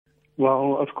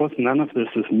Well, of course, none of this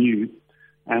is new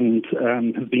and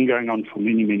has been going on for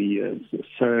many, many years.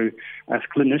 So as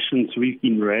clinicians, we've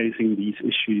been raising these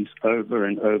issues over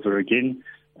and over again.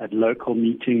 At local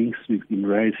meetings, we've been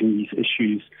raising these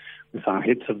issues with our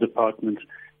heads of department,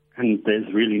 and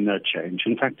there's really no change.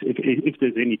 In fact, if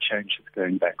there's any change, it's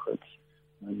going backwards.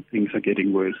 Things are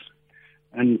getting worse.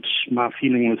 And my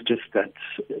feeling was just that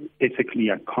ethically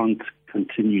I can't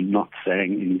continue not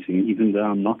saying anything, even though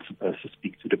I'm not supposed to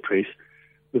speak to the press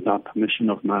without permission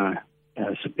of my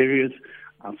superiors.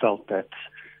 I felt that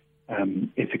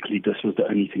ethically this was the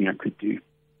only thing I could do.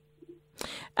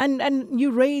 And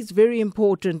you raise very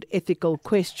important ethical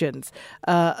questions,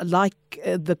 like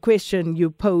the question you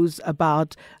pose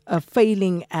about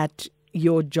failing at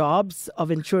your jobs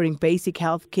of ensuring basic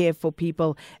health care for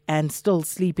people and still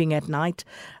sleeping at night.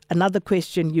 Another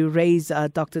question you raise,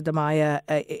 Dr. de Meyer,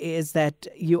 is that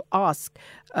you ask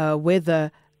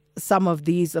whether some of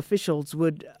these officials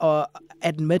would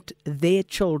admit their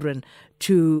children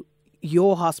to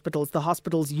your hospitals, the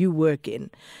hospitals you work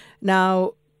in.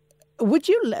 Now, would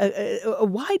you?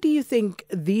 Why do you think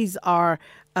these are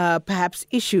perhaps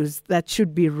issues that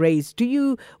should be raised?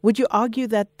 Would you argue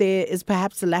that there is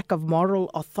perhaps a lack of moral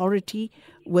authority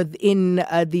within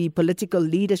the political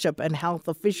leadership and health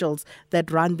officials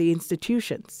that run the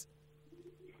institutions?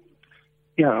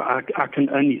 Yeah, I can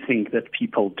only think that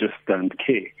people just don't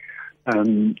care.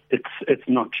 It's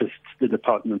not just the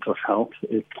Department of Health.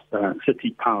 It's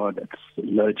city power that's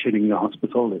load shedding the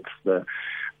hospital. It's the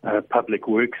Public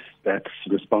Works that's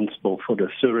responsible for the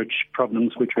sewage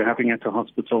problems which we're having at the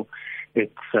hospital.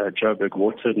 It's Joburg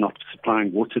Water not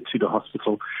supplying water to the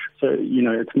hospital. So,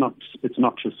 it's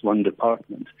not just one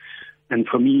department. And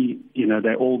for me,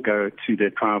 they all go to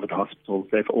their private hospitals.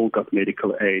 They've all got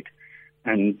medical aid.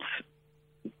 And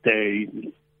they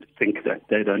think that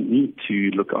they don't need to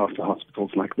look after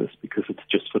hospitals like this because it's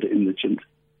just for the indigent.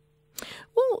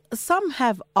 Well, some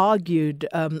have argued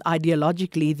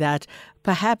ideologically that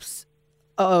perhaps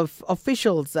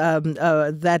officials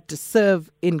that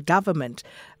serve in government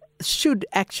should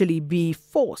actually be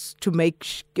forced to make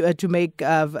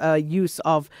use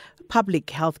of public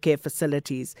healthcare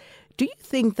facilities. Do you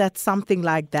think that something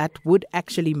like that would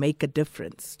actually make a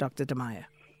difference, Dr. de Meyer?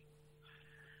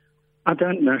 I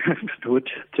don't know if it would,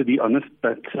 to be honest,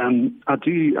 but I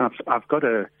do. I've got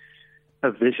a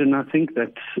vision, I think,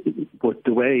 that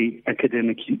the way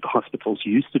academic hospitals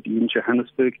used to be in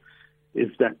Johannesburg is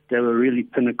that they were really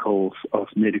pinnacles of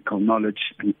medical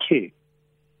knowledge and care.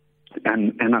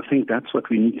 And I think that's what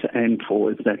we need to aim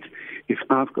for, is that if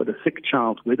I've got a sick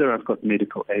child, whether I've got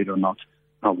medical aid or not,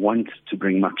 I want to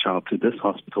bring my child to this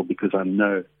hospital because I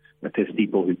know that there's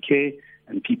people who care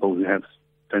and people who have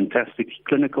fantastic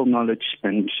clinical knowledge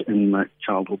and my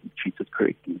child will be treated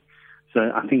correctly.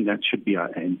 So I think that should be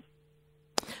our aim.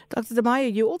 Dr. de Meyer,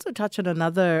 you also touch on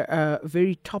another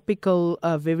very topical,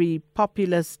 very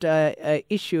populist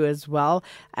issue as well,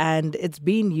 and it's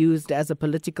been used as a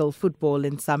political football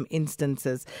in some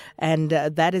instances, and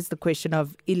that is the question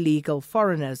of illegal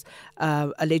foreigners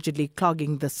allegedly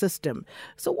clogging the system.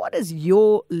 So what is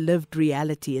your lived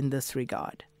reality in this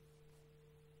regard?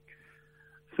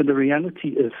 So the reality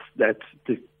is that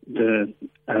the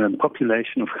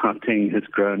population of Gauteng has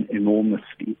grown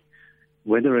enormously.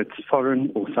 Whether it's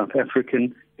foreign or South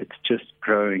African, it's just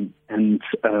growing, and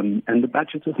the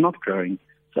budget is not growing.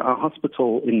 So our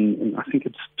hospital in I think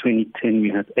it's 2010, we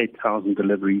had 8,000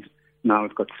 deliveries. Now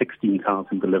we've got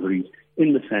 16,000 deliveries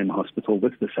in the same hospital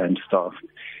with the same staff.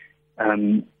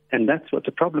 And that's what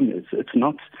the problem is. It's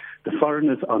not, the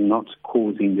foreigners are not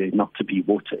causing there not to be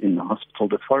water in the hospital.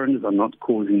 The foreigners are not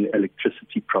causing the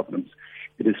electricity problems.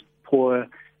 It is poor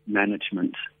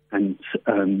management and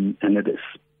it is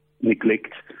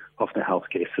neglect of the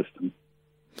healthcare system.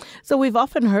 So we've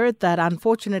often heard that,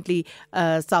 unfortunately,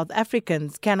 South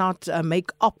Africans cannot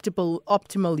make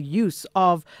optimal use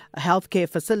of healthcare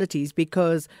facilities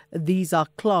because these are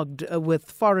clogged with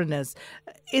foreigners.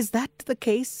 Is that the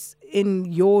case in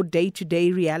your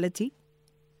day-to-day reality?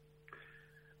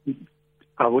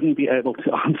 I wouldn't be able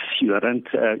to answer you. I don't,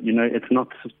 it's not,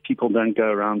 people don't go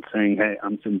around saying, hey,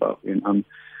 I'm Zimbabwean, I'm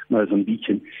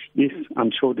Mozambican. Yes,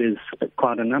 I'm sure there's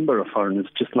quite a number of foreigners,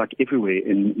 just like everywhere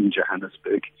in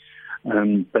Johannesburg.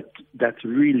 But that's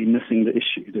really missing the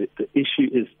issue. The issue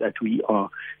is that we are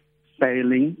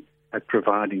failing at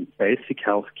providing basic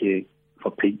health care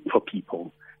for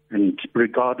people. And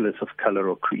regardless of color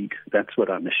or creed, that's what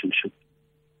our mission should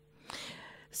be.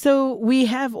 So we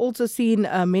have also seen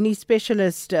many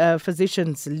specialist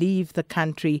physicians leave the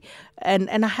country. And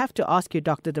I have to ask you,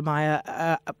 Dr. de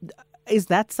Meyer, is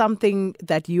that something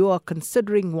that you are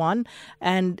considering, one?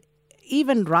 And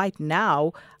even right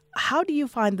now, how do you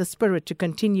find the spirit to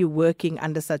continue working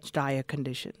under such dire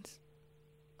conditions?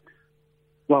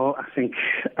 Well, I think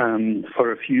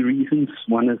for a few reasons.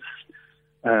 One is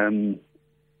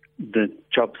the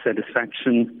job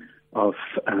satisfaction of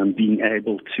being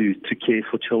able to care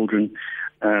for children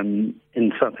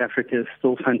in South Africa is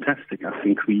still fantastic. I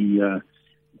think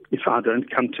if I don't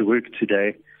come to work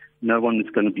today, no one is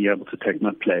going to be able to take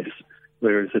my place.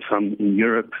 Whereas if I'm in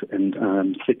Europe and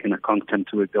I'm sick and I can't come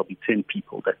to work, there'll be 10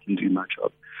 people that can do my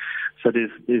job. So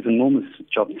there's enormous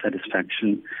job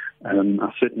satisfaction.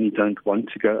 I certainly don't want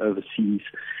to go overseas,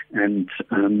 and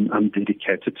I'm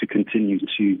dedicated to continue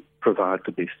to provide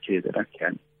the best care that I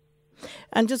can.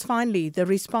 And just finally, the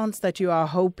response that you are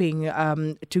hoping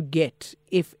to get,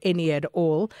 if any at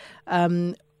all,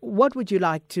 what would you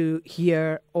like to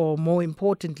hear or, more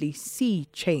importantly, see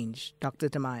change, Dr.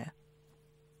 De Meyer?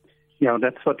 Yeah,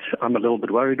 that's what I'm a little bit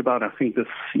worried about. I think this,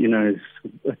 is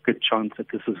a good chance that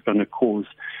this is going to cause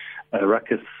a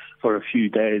ruckus for a few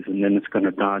days, and then it's going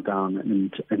to die down,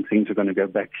 and things are going to go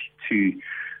back to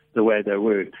the way they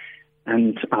were.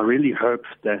 And I really hope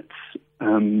that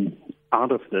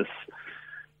out of this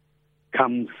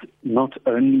comes not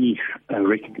only a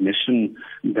recognition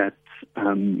that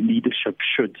leadership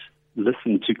should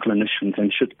listen to clinicians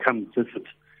and should come visit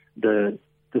the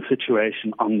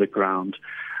situation on the ground,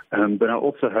 but I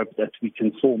also hope that we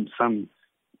can form some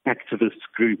activist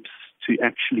groups to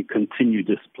actually continue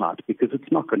this plight, because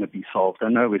it's not going to be solved. I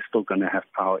know we're still going to have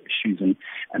power issues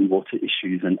and water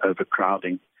issues and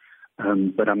overcrowding,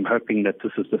 but I'm hoping that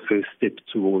this is the first step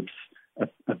towards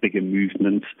a bigger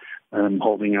movement,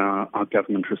 holding our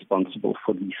government responsible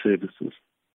for these services.